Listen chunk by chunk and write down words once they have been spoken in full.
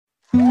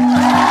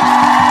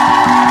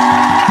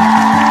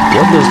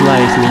What does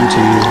life mean to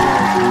you?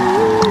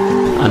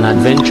 An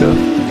adventure?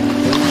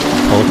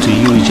 Or to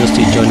you it's just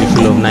a journey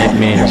full of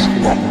nightmares?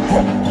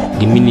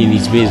 The meaning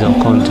is based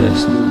on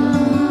context.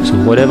 So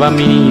whatever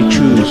meaning you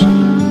choose,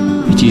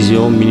 it is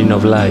your own meaning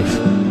of life.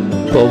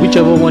 But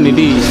whichever one it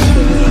is,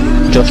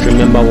 just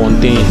remember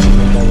one thing: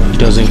 it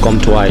doesn't come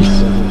twice.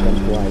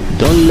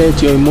 Don't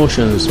let your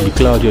emotions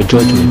becloud your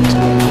judgment.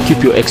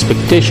 Keep your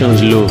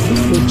expectations low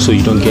so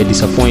you don't get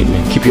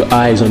disappointment. Keep your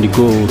eyes on the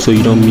goal so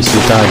you don't miss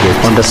your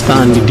target.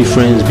 Understand the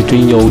difference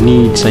between your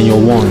needs and your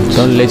wants.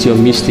 Don't let your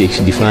mistakes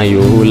define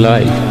your whole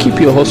life.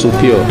 Keep your hustle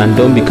pure and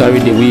don't be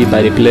carried away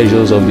by the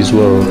pleasures of this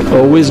world.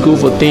 Always go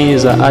for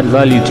things that add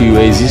value to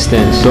your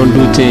existence. Don't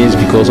do things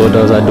because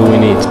others are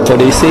doing it. For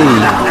they say,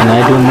 an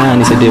idle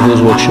man is a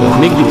devil's workshop.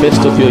 Make the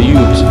best of your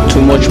youth.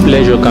 Too much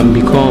pleasure can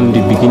become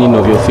the beginning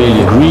of your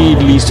failure. Greed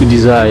leads to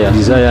desire.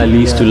 Desire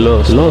leads to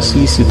lust. Lust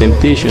leads to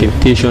temptation.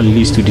 Temptation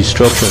leads to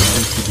destruction.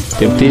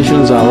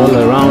 Temptations are all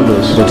around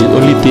us, but it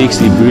only takes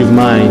a brave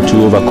mind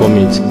to overcome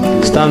it.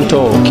 Stand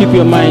tall. Keep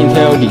your mind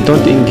healthy.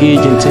 Don't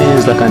engage in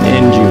things that can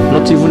end you.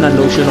 Not even an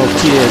ocean of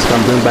tears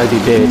can bring back the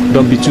dead.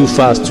 Don't be too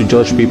fast to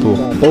judge people.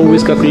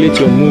 Always calculate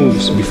your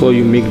moves before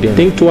you make them.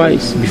 Think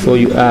twice before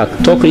you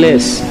act. Talk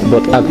less,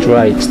 but act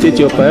right. State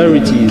your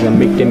priorities and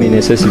make them a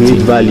necessity.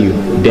 Create value,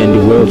 then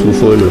the world will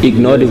follow.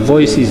 Ignore the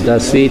voices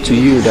that say to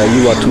you that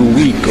you are too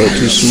weak or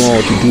too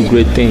small to do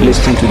great things.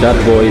 Listen to that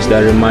voice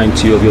that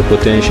reminds you of your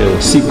potential.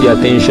 Seek the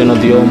attention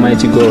of the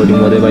Almighty God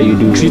in whatever you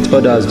do. Treat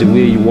others the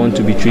way you want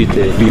to be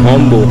treated. Be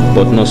humble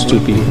but not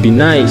stupid. Be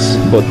nice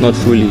but not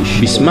foolish.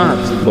 Be smart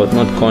but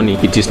not corny.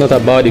 It is not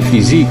about the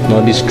physique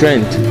nor the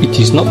strength. It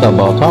is not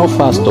about how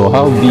fast or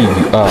how big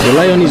you are. The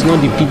lion is not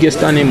the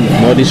biggest animal,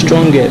 nor the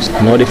strongest,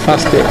 nor the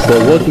fastest.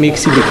 But what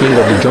makes you the king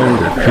of the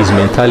jungle? His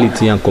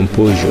mentality and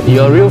composure.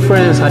 Your real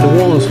friends are the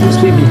ones who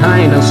stay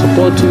behind and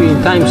support you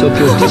in times of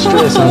your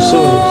distress and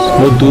sorrows.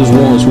 Not those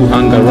ones who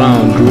hang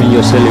around during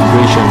your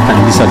celebration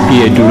and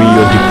disappear during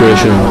your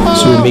depression.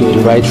 So make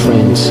the right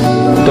friends.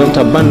 Don't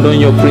abandon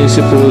your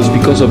principles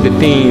because of the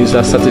things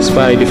that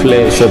satisfy the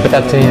flesh. Your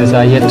better things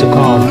are yet to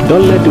come.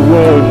 Don't let the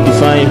world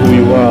define who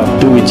you are.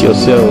 Do it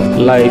yourself.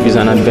 Life is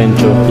an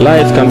adventure.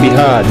 Life can be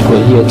hard,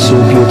 but yet so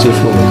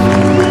beautiful.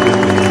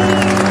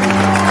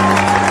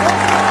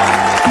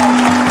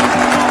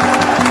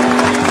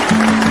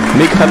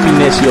 Make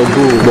happiness your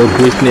goal, but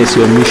greatness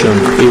your mission.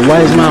 A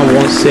wise man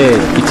once said,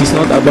 it is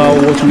not about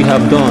what we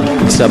have done,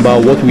 it's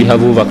about what we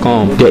have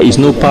overcome. There is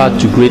no path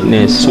to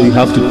greatness, so you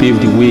have to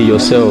pave the way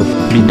yourself.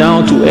 Be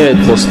down to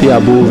earth, but stay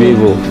above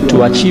evil.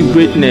 To achieve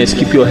greatness,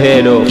 keep your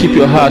head up, keep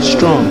your heart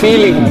strong.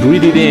 Feel it,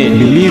 breathe it in,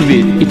 believe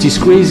it. It is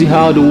crazy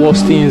how the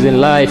worst things in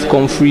life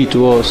come free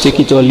to us.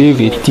 Take it or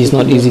leave it. It is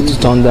not easy to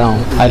turn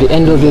down. At the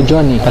end of your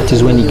journey, that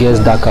is when it gets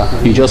darker.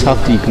 You just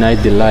have to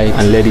ignite the light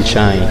and let it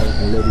shine.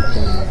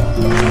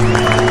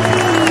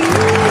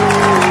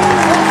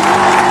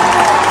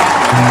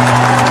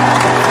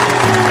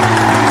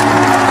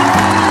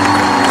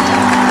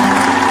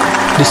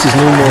 This is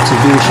no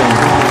motivation.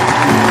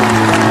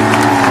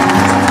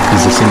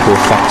 It's the simple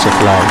facts of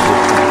life.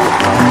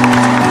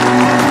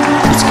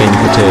 It's KENNY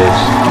COTEZ.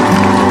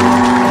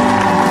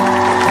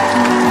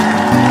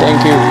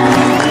 Thank you.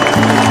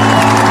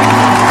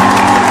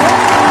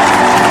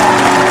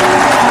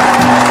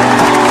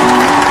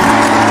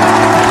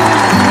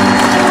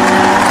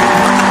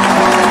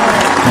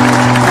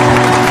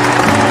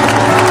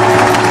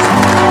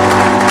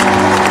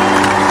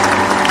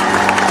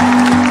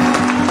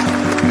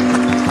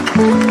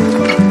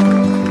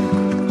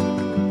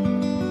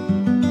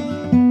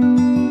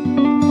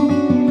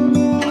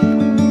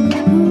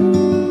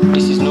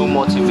 This is no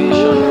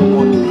motivation.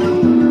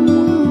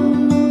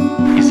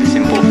 It's the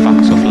simple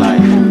facts of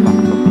life.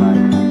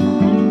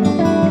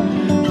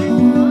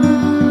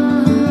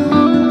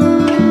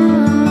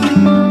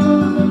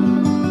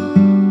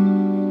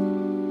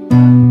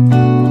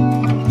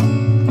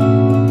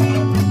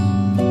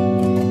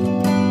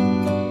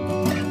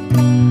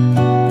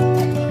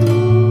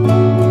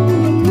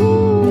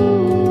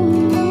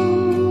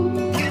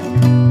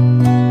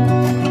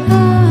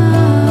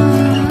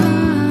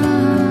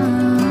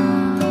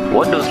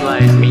 What does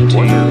life mean to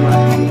you?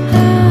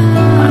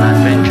 An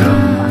adventure?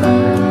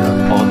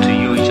 Or to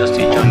you it's just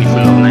a journey full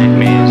of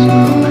nightmares?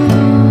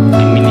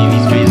 The meaning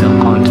is based on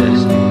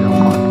context.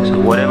 So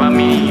whatever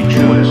meaning you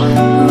choose,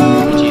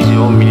 it is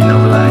your own meaning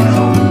of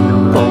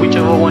life. But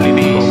whichever one it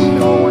is,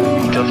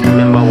 just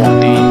remember one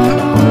thing: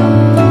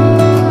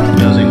 it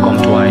doesn't come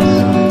twice.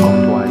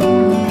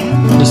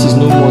 This is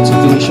no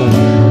motivation.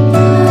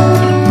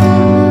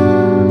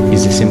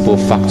 It's the simple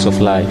facts of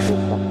life.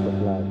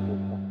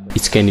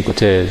 It's KENNY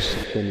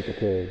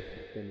COTEZ.